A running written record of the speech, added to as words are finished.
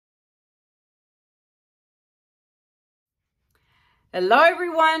Hello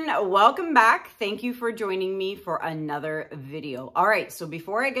everyone, welcome back. Thank you for joining me for another video. All right, so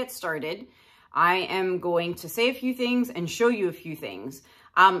before I get started, I am going to say a few things and show you a few things.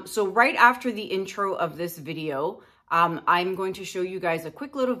 So right after the intro of this video, I'm going to show you guys a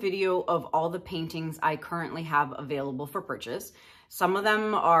quick little video of all the paintings I currently have available for purchase. Some of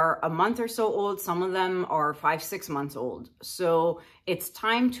them are a month or so old, some of them are 5-6 months old. So it's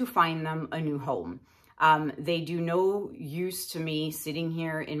time to find them a new home. They do no use to me sitting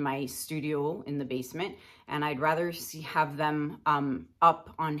here in my studio in the basement, and I'd rather have them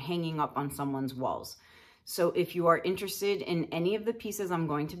hanging up on someone's walls. So if you are interested in any of the pieces I'm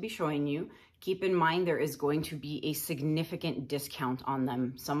going to be showing you, keep in mind there is going to be a significant discount on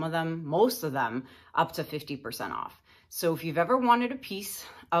them. Some of them, most of them, up to 50% off. So if you've ever wanted a piece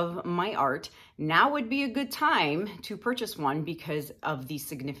of my art, now would be a good time to purchase one because of the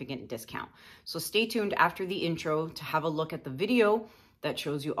significant discount. So stay tuned after the intro to have a look at the video that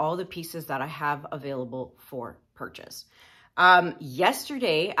shows you all the pieces that I have available for purchase.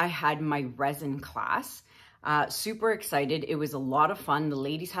 Yesterday, I had my resin class. Super excited. It was a lot of fun. The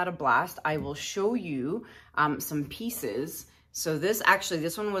ladies had a blast. I will show you some pieces. So this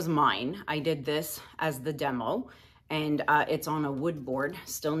one was mine. I did this as the demo. And it's on a wood board.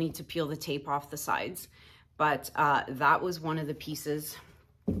 Still need to peel the tape off the sides. But that was one of the pieces.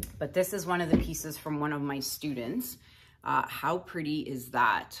 But this is one of the pieces from one of my students. How pretty is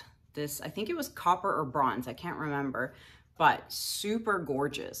that? This, I think it was copper or bronze. I can't remember. But super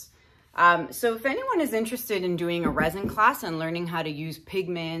gorgeous. So if anyone is interested in doing a resin class and learning how to use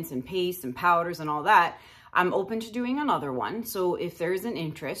pigments and pastes and powders and all that, I'm open to doing another one. So if there's an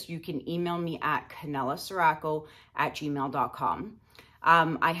interest, you can email me at Kanella5@gmail.com.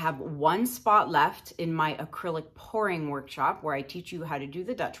 I have one spot left in my acrylic pouring workshop where I teach you how to do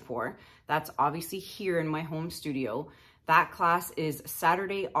the Dutch pour. That's obviously here in my home studio. That class is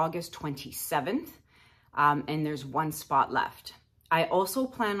Saturday, August 27th, and there's one spot left. I also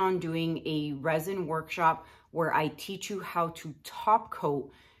plan on doing a resin workshop where I teach you how to top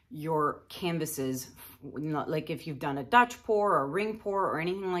coat your canvases. Like if you've done a Dutch pour or a ring pour or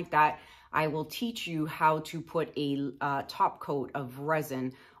anything like that, I will teach you how to put a top coat of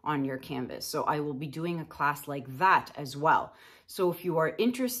resin on your canvas. So I will be doing a class like that as well. So if you are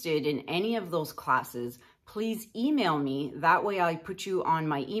interested in any of those classes, please email me. That way I put you on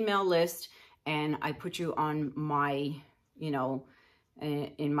my email list and I put you on my,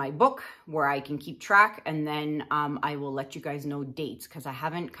 in my book where I can keep track, and then I will let you guys know dates because I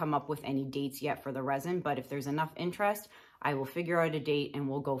haven't come up with any dates yet for the resin, but if there's enough interest, I will figure out a date and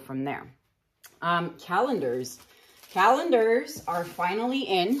we'll go from there. Calendars. Calendars are finally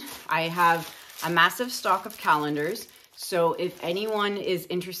in. I have a massive stock of calendars. So if anyone is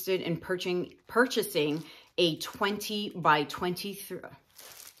interested in purchasing a 20 by 23,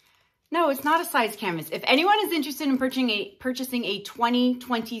 no, it's not a size canvas. If anyone is interested in purchasing a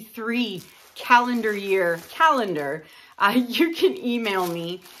 2023 calendar year calendar, you can email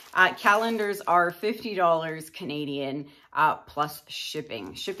me. Calendars are $50 Canadian plus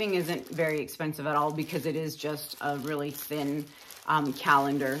shipping. Shipping isn't very expensive at all because it is just a really thin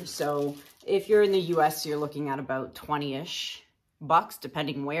calendar. So if you're in the US, you're looking at about 20-ish bucks,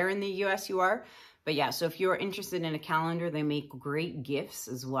 depending where in the US you are. But yeah, so if you're interested in a calendar, they make great gifts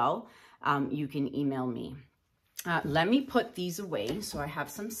as well. You can email me. Let me put these away so I have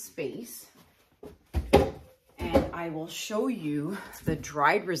some space. And I will show you the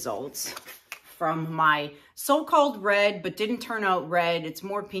dried results from my so-called red, but didn't turn out red. It's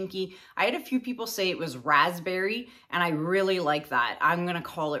more pinky. I had a few people say it was raspberry, and I really like that. I'm gonna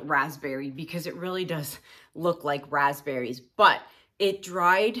call it raspberry because it really does look like raspberries, but it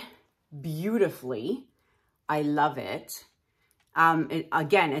dried beautifully. I love it.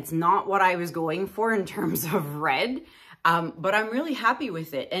 Again, it's not what I was going for in terms of red, but I'm really happy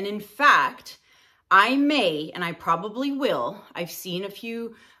with it. And in fact, I may, and I probably will, I've seen a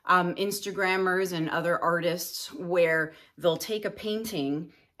few Instagrammers and other artists where they'll take a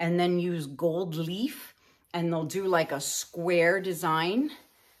painting and then use gold leaf and they'll do like a square design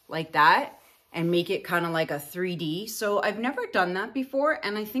like that and make it kind of like a 3D. So I've never done that before,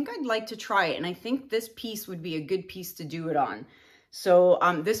 and I think I'd like to try it. And I think this piece would be a good piece to do it on. So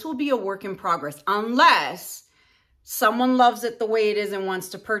this will be a work in progress, unless someone loves it the way it is and wants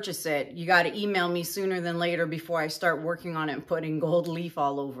to purchase it. You got to email me sooner than later before I start working on it and putting gold leaf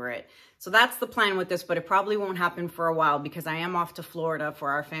all over it. So that's the plan with this, but it probably won't happen for a while because I am off to Florida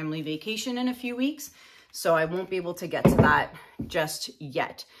for our family vacation in a few weeks. So I won't be able to get to that just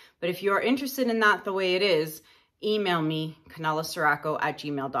yet. But if you are interested in that the way it is, email me,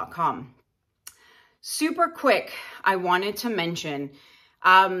 Kanella5@gmail.com. super quick, I wanted to mention,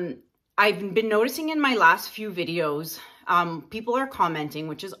 I've been noticing in my last few videos, people are commenting,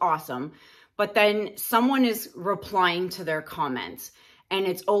 which is awesome, but then someone is replying to their comments, and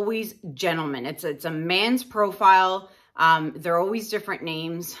it's always gentlemen. It's a man's profile. They're always different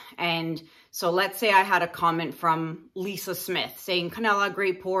names. And so let's say I had a comment from Lisa Smith saying, Kanella,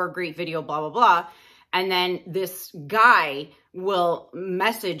 great pour, great video, blah, blah, blah. And then this guy will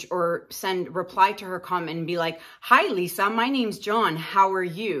message or reply to her comment and be like, hi, Lisa, my name's John. How are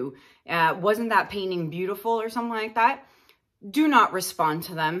you? Wasn't that painting beautiful or something like that? Do not respond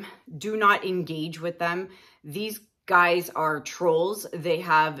to them. Do not engage with them. These guys are trolls. They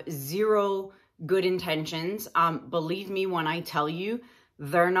have zero good intentions. Believe me when I tell you,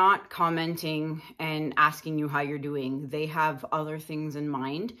 they're not commenting and asking you how you're doing. They have other things in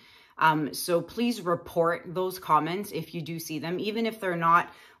mind. So please report those comments if you do see them, even if they're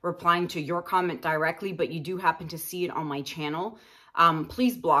not replying to your comment directly, but you do happen to see it on my channel.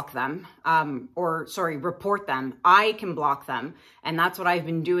 Please block them, report them. I can block them. And that's what I've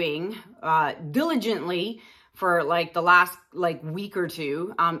been doing, diligently for like the last week or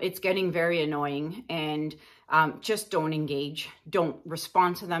two. It's getting very annoying, and, just don't engage. Don't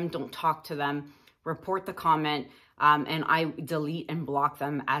respond to them. Don't talk to them. Report the comment. And I delete and block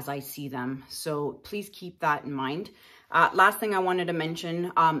them as I see them. So please keep that in mind. Last thing I wanted to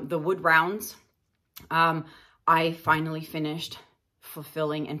mention, the wood rounds. I finally finished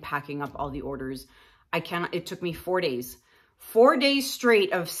fulfilling and packing up all the orders. It took me 4 days. 4 days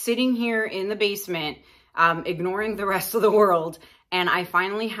straight of sitting here in the basement, ignoring the rest of the world. And I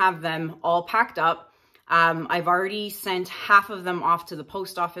finally have them all packed up. I've already sent half of them off to the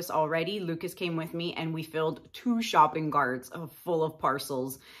post office already. Lucas came with me and we filled 2 shopping carts full of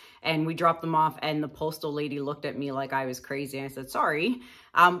parcels, and we dropped them off, and the postal lady looked at me like I was crazy. I said, sorry,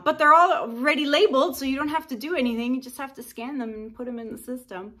 but they're all already labeled, so you don't have to do anything. You just have to scan them and put them in the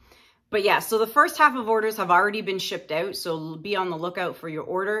system. But yeah, so the first half of orders have already been shipped out, so be on the lookout for your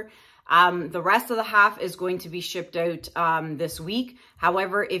order. The rest of the half is going to be shipped out this week.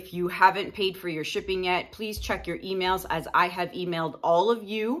 However, if you haven't paid for your shipping yet, please check your emails, as I have emailed all of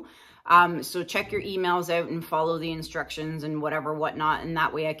you. So check your emails out and follow the instructions and whatnot. And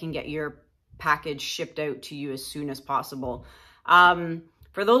that way I can get your package shipped out to you as soon as possible.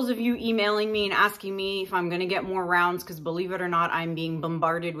 For those of you emailing me and asking me if I'm going to get more rounds, because believe it or not, I'm being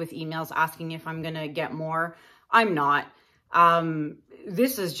bombarded with emails asking if I'm going to get more. I'm not.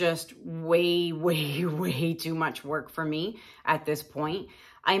 This is just way, way, way too much work for me at this point.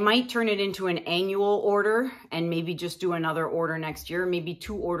 I might turn it into an annual order and maybe just do another order next year, maybe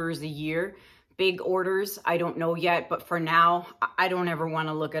 2 orders a year. Big orders, I don't know yet, but for now, I don't ever want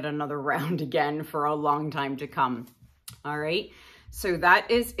to look at another round again for a long time to come. All right, so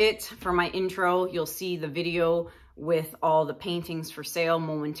that is it for my intro. You'll see the video with all the paintings for sale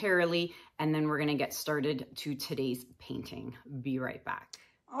momentarily, and then we're going to get started to today's painting. Be right back.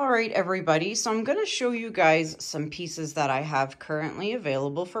 All right, everybody. So I'm going to show you guys some pieces that I have currently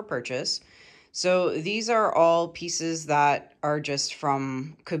available for purchase. So these are all pieces that are just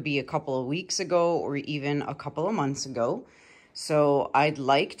from, could be a couple of weeks ago or even a couple of months ago. So I'd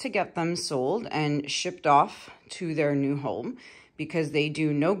like to get them sold and shipped off to their new home, because they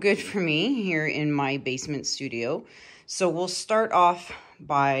do no good for me here in my basement studio. So we'll start off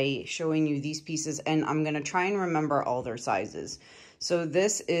by showing you these pieces, and I'm going to try and remember all their sizes. So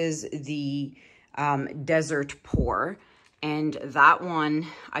this is the desert pour, and that one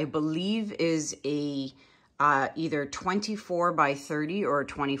I believe is a either 24 by 30 or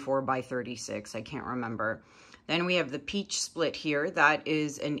 24 by 36. I can't remember. Then we have the peach split here. That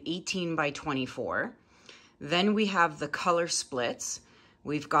is an 18 by 24. Then we have the color splits.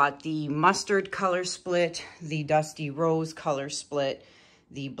 We've got the mustard color split, the dusty rose color split,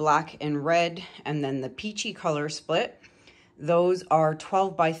 the black and red, and then the peachy color split. Those are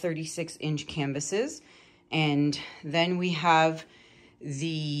 12 by 36 inch canvases. And then we have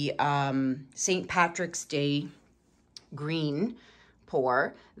the St. Patrick's Day green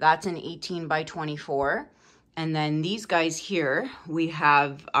pour. That's an 18 by 24. And then these guys here, we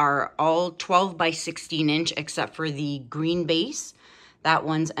have are all 12 by 16 inch, except for the green base. That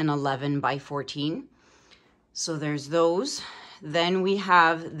one's an 11 by 14. So there's those. Then we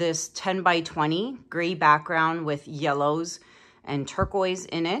have this 10 by 20 gray background with yellows and turquoise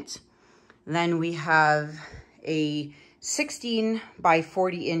in it. Then we have a 16 by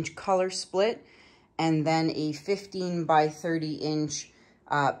 40 inch color split, and then a 15 by 30 inch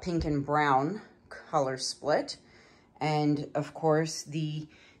pink and brown color split. And of course the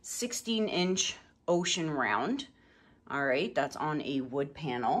 16 inch ocean round. All right, that's on a wood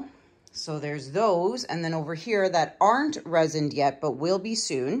panel. So there's those. And then over here that aren't resined yet, but will be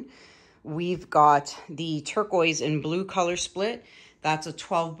soon, we've got the turquoise and blue color split. That's a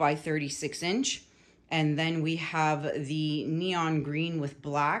 12 by 36 inch. And then we have the neon green with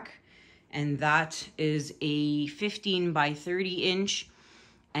black, and that is a 15 by 30 inch.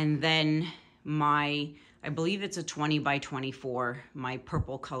 And then I believe it's a 20 by 24, my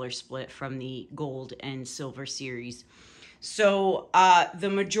purple color split from the gold and silver series. So the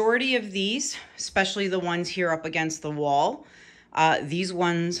majority of these, especially the ones here up against the wall, these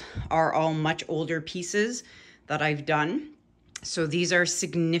ones are all much older pieces that I've done. So these are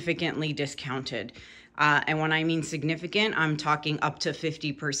significantly discounted. And when I mean significant, I'm talking up to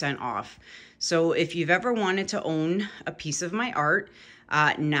 50% off. So if you've ever wanted to own a piece of my art,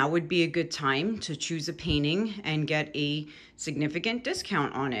 now would be a good time to choose a painting and get a significant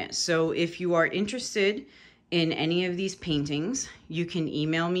discount on it. So if you are interested in any of these paintings, you can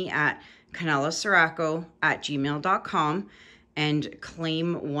email me at kanella5@gmail.com and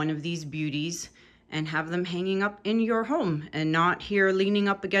claim one of these beauties and have them hanging up in your home and not here leaning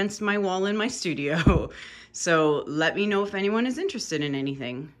up against my wall in my studio. So let me know if anyone is interested in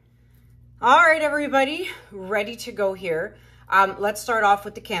anything. All right, everybody, ready to go here. Let's start off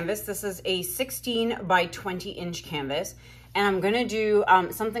with the canvas. This is a 16 by 20 inch canvas, and I'm gonna do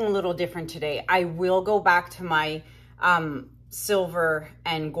something a little different today. I will go back to my silver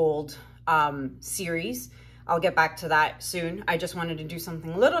and gold series. I'll get back to that soon. I just wanted to do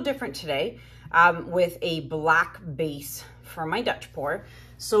something a little different today. With a black base for my Dutch pour.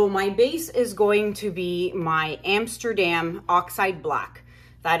 So my base is going to be my Amsterdam Oxide Black.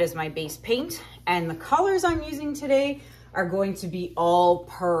 That is my base paint. And the colors I'm using today are going to be all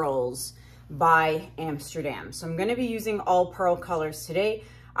pearls by Amsterdam. So I'm going to be using all pearl colors today.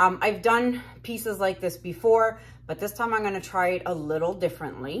 I've done pieces like this before, but this time I'm going to try it a little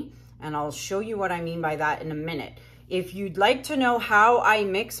differently. And I'll show you what I mean by that in a minute. If you'd like to know how I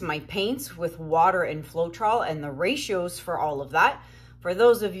mix my paints with water and Floetrol and the ratios for all of that, for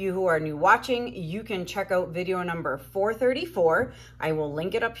those of you who are new watching, you can check out video number 434. I will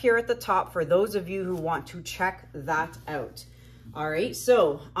link it up here at the top for those of you who want to check that out. All right,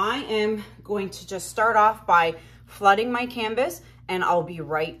 so I am going to just start off by flooding my canvas, and I'll be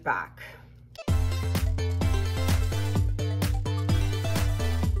right back.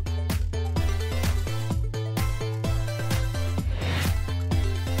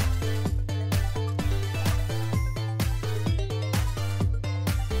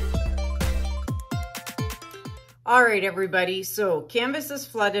 All right, everybody, so canvas is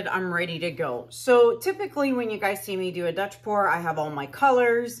flooded, I'm ready to go. So typically when you guys see me do a Dutch pour, I have all my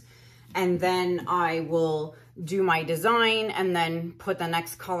colors, and then I will do my design and then put the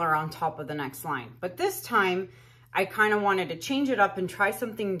next color on top of the next line. But this time, I kind of wanted to change it up and try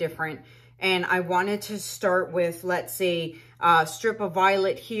something different. And I wanted to start with, let's say, a strip of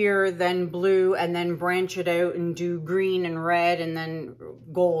violet here, then blue, and then branch it out and do green and red and then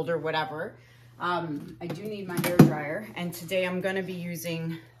gold or whatever. I do need my hair dryer, and today I'm going to be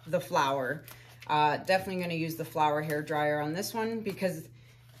using the flower. Definitely going to use the flower hair dryer on this one because,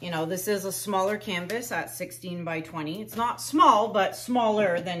 you know, this is a smaller canvas at 16 by 20. It's not small, but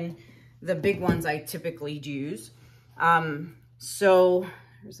smaller than the big ones I typically use. So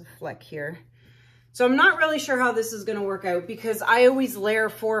there's a fleck here. So I'm not really sure how this is going to work out because I always layer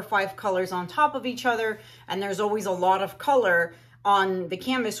 4 or 5 colors on top of each other, and there's always a lot of color on the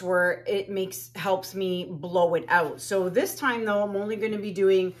canvas where it helps me blow it out. So this time though, I'm only going to be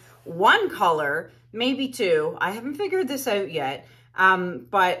doing 1 color, maybe 2. I haven't figured this out yet,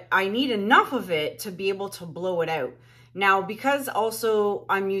 but I need enough of it to be able to blow it out. Now, because also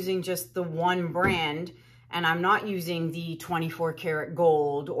I'm using just the one brand and I'm not using the 24 karat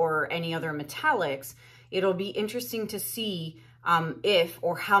gold or any other metallics, it'll be interesting to see if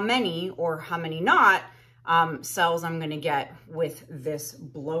or how many not cells I'm going to get with this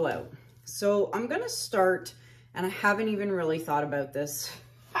blowout. So I'm going to start, and I haven't even really thought about this.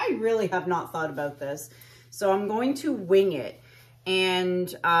 I really have not thought about this. So I'm going to wing it, and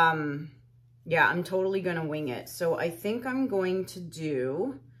yeah, I'm totally going to wing it. So I think I'm going to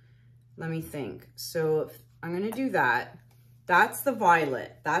do, let me think. So if I'm going to do that. That's the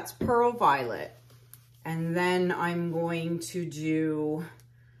violet. That's pearl violet. And then I'm going to do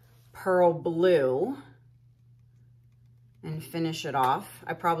pearl blue and finish it off.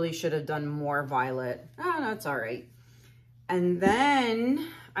 I probably should have done more violet. Oh, that's all right. And then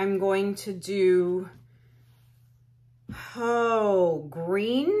I'm going to do,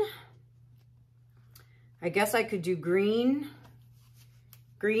 green. I guess I could do green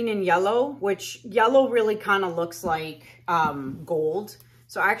and yellow, which yellow really kind of looks like gold.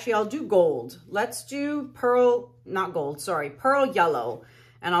 So actually I'll do gold. Let's do pearl, not gold, sorry, pearl yellow.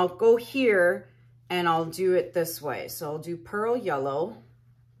 And I'll go here and I'll do it this way. So I'll do pearl yellow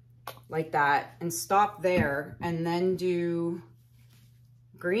like that and stop there and then do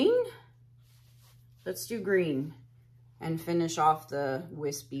green. Let's do green and finish off the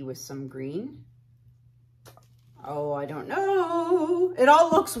wispy with some green. Oh, I don't know. It all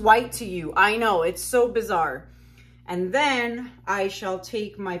looks white to you. I know, it's so bizarre. And then I shall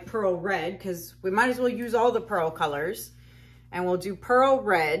take my pearl red, because we might as well use all the pearl colors. And we'll do pearl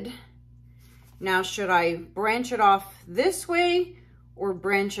red. Now, should I branch it off this way or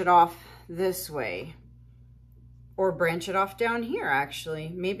branch it off this way? Or branch it off down here,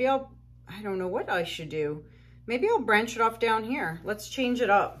 actually. Maybe I don't know what I should do. Maybe I'll branch it off down here. Let's change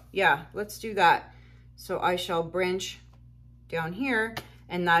it up. Yeah, let's do that. So I shall branch down here,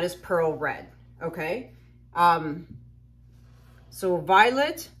 and that is pearl red, okay? So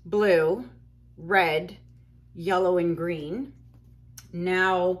violet, blue, red, yellow, and green.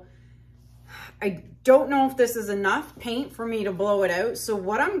 Now, I don't know if this is enough paint for me to blow it out. So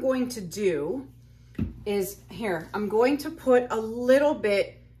what I'm going to do is, here, I'm going to put a little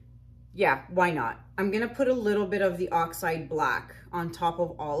bit, yeah, why not? I'm gonna put a little bit of the Oxide black on top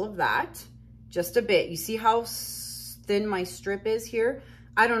of all of that. Just a bit. You see how thin my strip is here?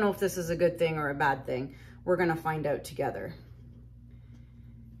 I don't know if this is a good thing or a bad thing. We're gonna find out together.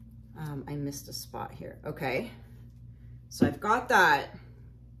 I missed a spot here. Okay, so I've got that.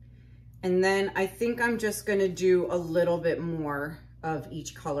 And then I think I'm just gonna do a little bit more of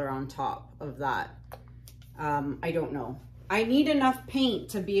each color on top of that. I don't know. I need enough paint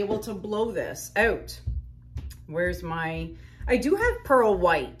to be able to blow this out. Where's my, I do have pearl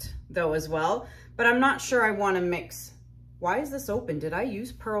white though as well, but I'm not sure I want to mix. Why is this open? Did I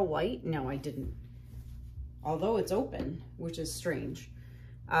use pearl white? No, I didn't. Although it's open, which is strange.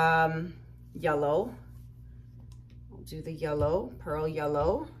 Yellow. I'll do the yellow, pearl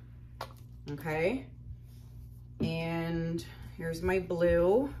yellow. Okay. And here's my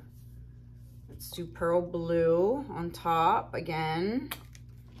blue. Let's do pearl blue on top again.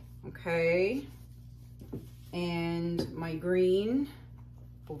 Okay. And my green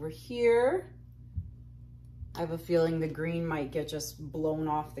over here. I have a feeling the green might get just blown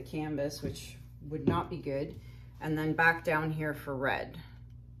off the canvas, which would not be good. And then back down here for red.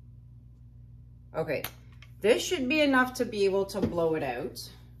 Okay, this should be enough to be able to blow it out.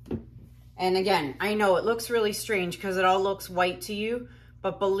 And again, I know it looks really strange because it all looks white to you,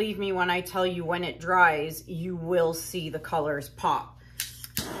 but believe me when I tell you, when it dries, you will see the colors pop.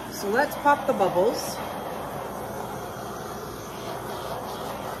 So let's pop the bubbles.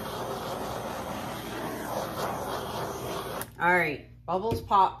 All right, bubbles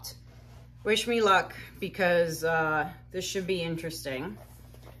popped. Wish me luck because this should be interesting.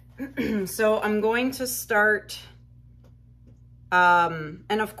 So I'm going to start, and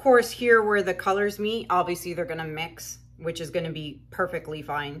of course here where the colors meet, obviously they're gonna mix, which is gonna be perfectly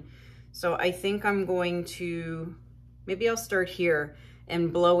fine. So I think I'm going to, maybe I'll start here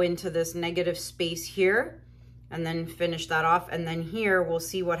and blow into this negative space here and then finish that off. And then here, we'll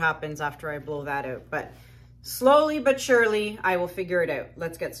see what happens after I blow that out. But slowly but surely, I will figure it out.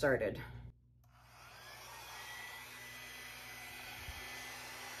 Let's get started.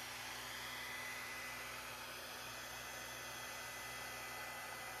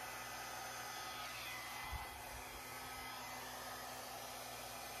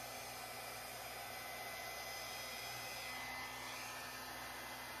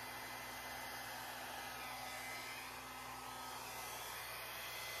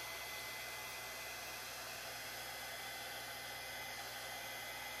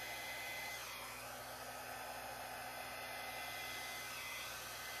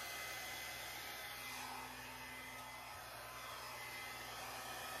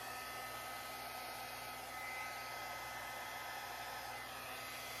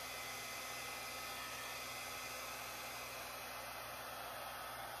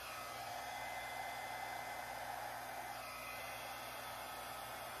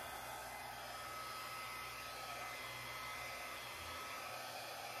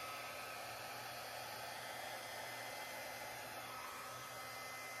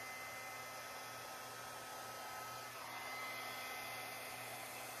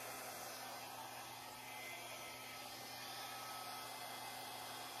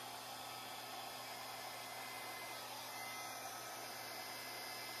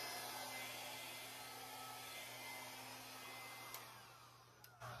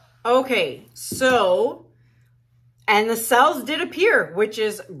 Okay, so, and the cells did appear, which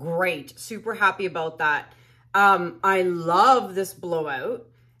is great. Super happy about that. I love this blowout.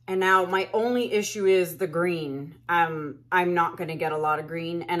 And now my only issue is the green. I'm not going to get a lot of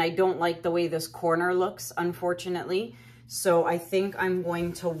green, and I don't like the way this corner looks, unfortunately. So I think I'm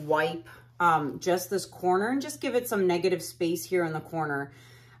going to wipe just this corner and just give it some negative space here in the corner.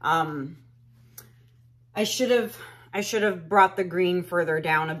 I should have brought the green further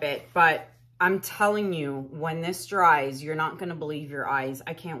down a bit, but I'm telling you, when this dries, you're not going to believe your eyes.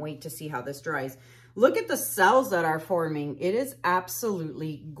 I can't wait to see how this dries. Look at the cells that are forming. It is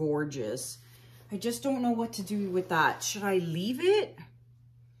absolutely gorgeous. I just don't know what to do with that. Should I leave it?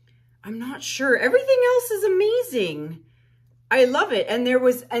 I'm not sure. Everything else is amazing. I love it. And there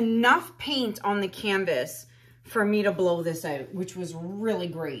was enough paint on the canvas for me to blow this out, which was really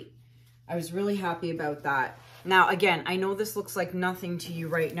great. I was really happy about that. Now, again, I know this looks like nothing to you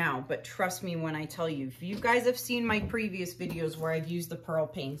right now, but trust me when I tell you, if you guys have seen my previous videos where I've used the pearl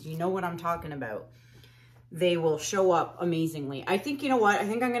paints, you know what I'm talking about. They will show up amazingly. I think, you know what? I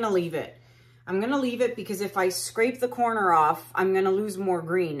think I'm going to leave it. I'm going to leave it because if I scrape the corner off, I'm going to lose more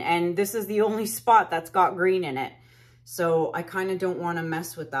green. And this is the only spot that's got green in it. So I kind of don't want to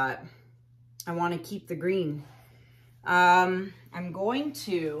mess with that. I want to keep the green. I'm going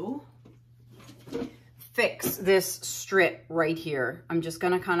to fix this strip right here. I'm just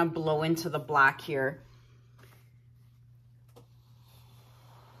going to kind of blow into the black here.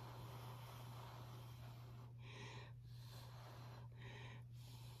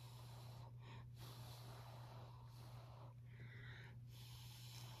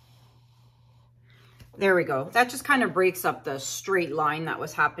 There we go. That just kind of breaks up the straight line that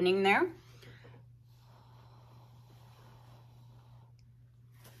was happening there.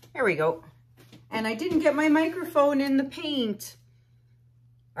 There we go. And I didn't get my microphone in the paint.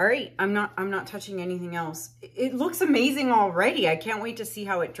 All right, I'm not touching anything else. It looks amazing already. I can't wait to see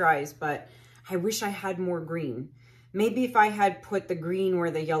how it dries, but I wish I had more green. Maybe if I had put the green where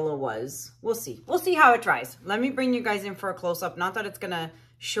the yellow was. We'll see. We'll see how it dries. Let me bring you guys in for a close-up. Not that it's gonna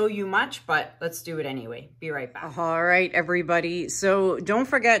show you much, but let's do it anyway. Be right back. All right, everybody. So don't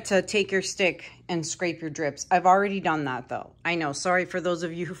forget to take your stick and scrape your drips. I've already done that though. I know, sorry for those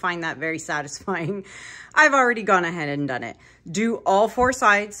of you who find that very satisfying. I've already gone ahead and done it. Do all 4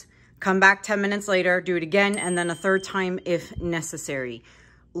 sides, come back 10 minutes later, do it again, and then a 3rd time if necessary.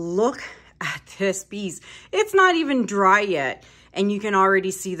 Look at this piece. It's not even dry yet, and you can already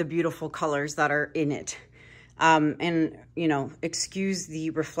see the beautiful colors that are in it. And, you know, excuse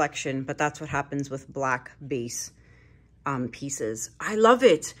the reflection, but that's what happens with black base pieces. I love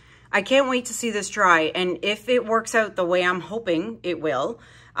it. I can't wait to see this dry. And if it works out the way I'm hoping it will,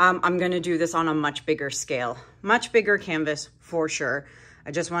 I'm going to do this on a much bigger scale, much bigger canvas for sure. I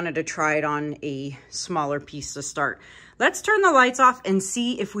just wanted to try it on a smaller piece to start. Let's turn the lights off and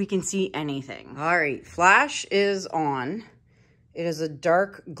see if we can see anything. All right, flash is on. It is a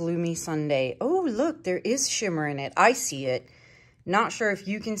dark, gloomy Sunday. Oh, look, there is shimmer in it. I see it. Not sure if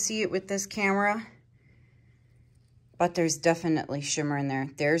you can see it with this camera, but there's definitely shimmer in there.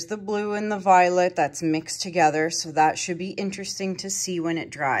 There's the blue and the violet that's mixed together, so that should be interesting to see when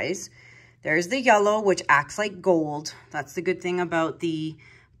it dries. There's the yellow, which acts like gold. That's the good thing about the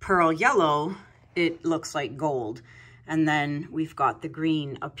pearl yellow. It looks like gold. And then we've got the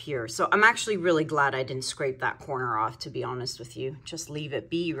green up here. So I'm actually really glad I didn't scrape that corner off, to be honest with you. Just leave it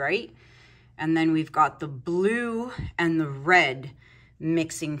be, right? And then we've got the blue and the red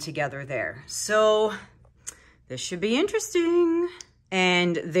mixing together there. So this should be interesting.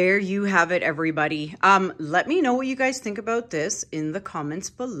 And there you have it, everybody. Let me know what you guys think about this in the comments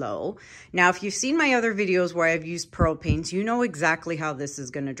below. Now, if you've seen my other videos where I've used pearl paints, you know exactly how this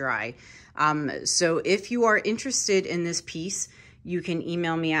is going to dry. So if you are interested in this piece, you can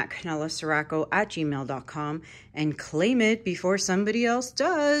email me at kanella5@gmail.com and claim it before somebody else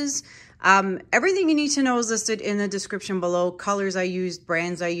does. Everything you need to know is listed in the description below. Colors I used,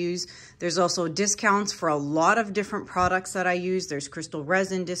 brands I use. There's also discounts for a lot of different products that I use. There's Krystal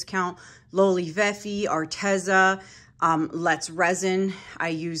Resin discount, Lolivefe, Arteza, Let's Resin. I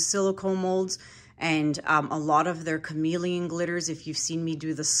use silicone molds and a lot of their chameleon glitters. If you've seen me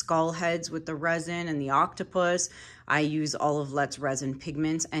do the skull heads with the resin and the octopus, I use all of Let's Resin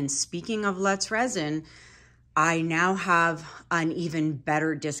pigments. And speaking of Let's Resin, I now have an even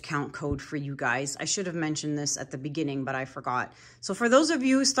better discount code for you guys. I should have mentioned this at the beginning, but I forgot. So for those of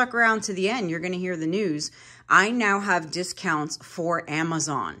you who stuck around to the end, you're going to hear the news. I now have discounts for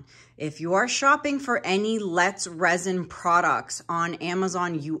Amazon. If you are shopping for any Let's Resin products on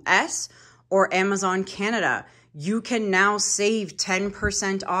Amazon US or Amazon Canada, you can now save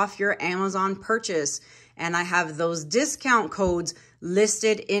 10% off your Amazon purchase. and I have those discount codes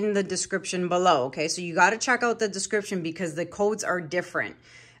listed in the description below, okay? So you got to check out the description because the codes are different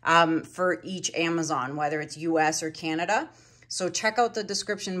for each Amazon, whether it's US or Canada. So check out the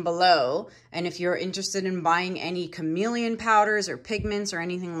description below. And if you're interested in buying any chameleon powders or pigments or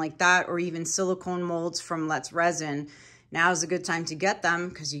anything like that, or even silicone molds from Let's Resin, now's a good time to get them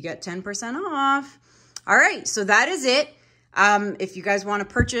because you get 10% off. All right, so that is it. If you guys want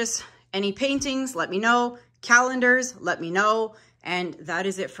to purchase any paintings, let me know. Calendars, let me know. And that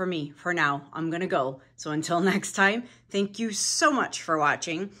is it for me for now. I'm going to go. So until next time, thank you so much for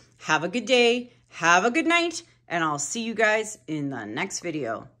watching. Have a good day. Have a good night. And I'll see you guys in the next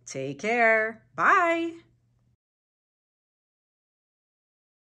video. Take care. Bye.